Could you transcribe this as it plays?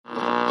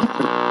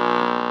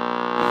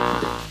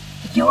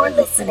You're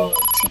listening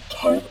to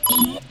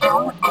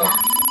KELF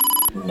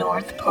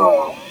North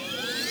Pole.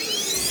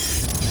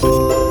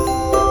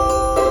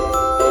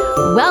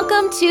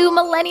 Welcome to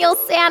Millennial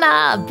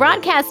Santa,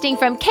 broadcasting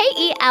from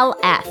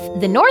KELF,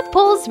 the North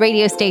Pole's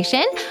radio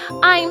station.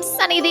 I'm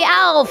Sunny the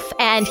Elf,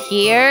 and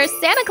here's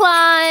Santa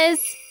Claus.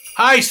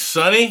 Hi,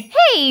 Sunny.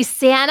 Hey,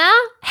 Santa.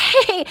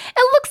 Hey,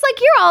 it looks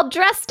like you're all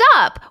dressed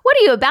up. What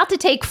are you, about to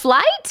take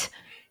flight?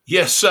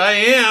 Yes, I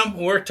am.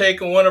 We're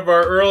taking one of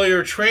our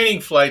earlier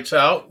training flights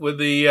out with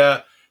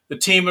the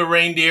team of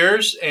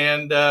reindeers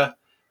and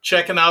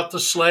checking out the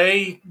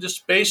sleigh.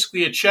 Just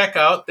basically a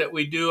checkout that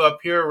we do up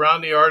here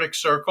around the Arctic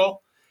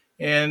Circle.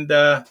 And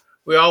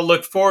we all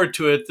look forward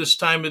to it this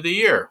time of the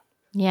year.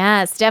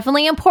 Yeah, it's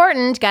definitely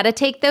important. Got to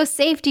take those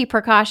safety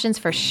precautions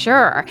for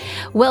sure.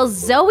 Well,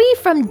 Zoe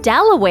from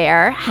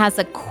Delaware has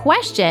a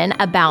question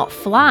about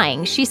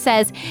flying. She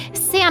says,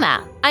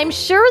 Santa, I'm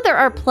sure there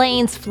are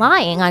planes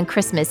flying on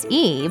Christmas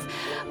Eve,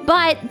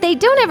 but they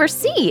don't ever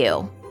see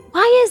you.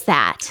 Why is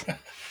that?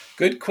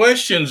 Good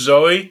question,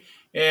 Zoe.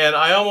 And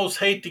I almost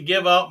hate to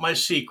give out my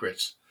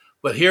secrets,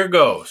 but here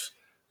goes.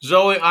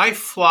 Zoe, I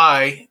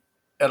fly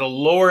at a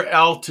lower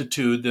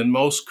altitude than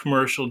most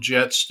commercial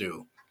jets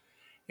do.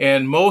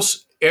 And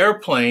most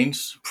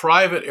airplanes,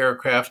 private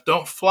aircraft,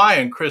 don't fly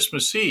on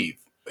Christmas Eve.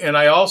 And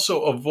I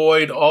also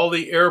avoid all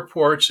the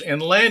airports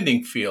and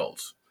landing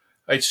fields.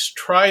 I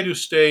try to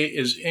stay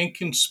as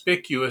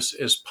inconspicuous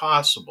as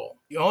possible.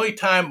 The only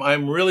time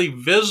I'm really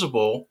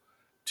visible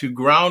to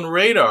ground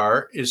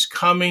radar is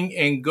coming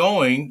and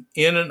going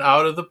in and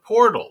out of the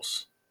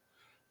portals.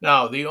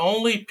 Now, the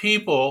only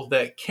people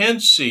that can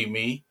see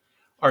me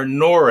are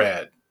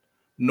NORAD.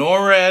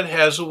 NORAD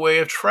has a way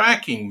of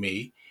tracking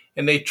me,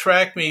 and they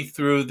track me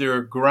through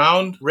their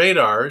ground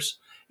radars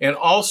and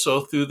also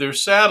through their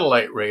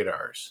satellite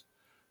radars.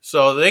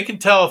 So they can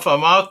tell if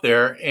I'm out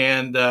there,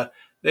 and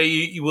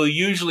they will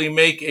usually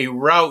make a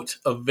route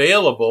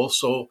available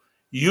so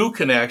you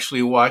can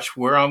actually watch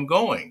where I'm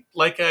going.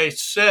 Like I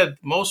said,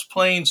 most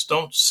planes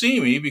don't see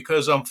me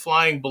because I'm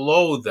flying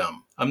below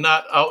them. I'm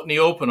not out in the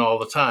open all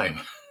the time.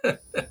 I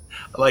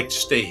like to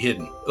stay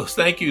hidden. Well,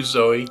 thank you,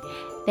 Zoe.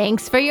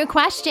 Thanks for your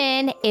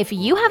question. If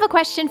you have a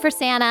question for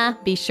Santa,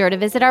 be sure to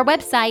visit our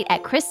website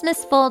at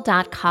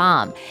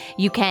christmasful.com.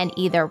 You can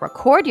either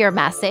record your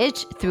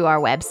message through our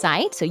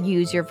website, so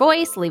use your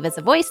voice, leave us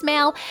a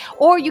voicemail,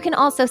 or you can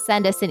also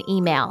send us an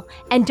email.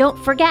 And don't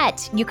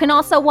forget, you can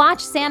also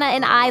watch Santa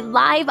and I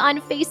live on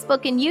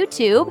Facebook and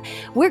YouTube.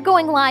 We're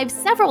going live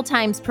several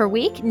times per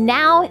week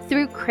now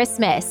through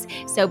Christmas.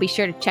 So be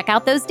sure to check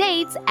out those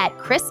dates at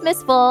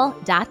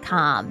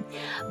christmasful.com.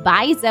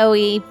 Bye,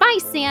 Zoe. Bye,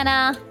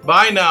 Santa.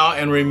 Bye now,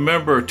 and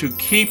remember to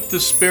keep the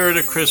spirit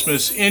of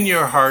Christmas in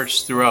your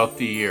hearts throughout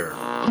the year.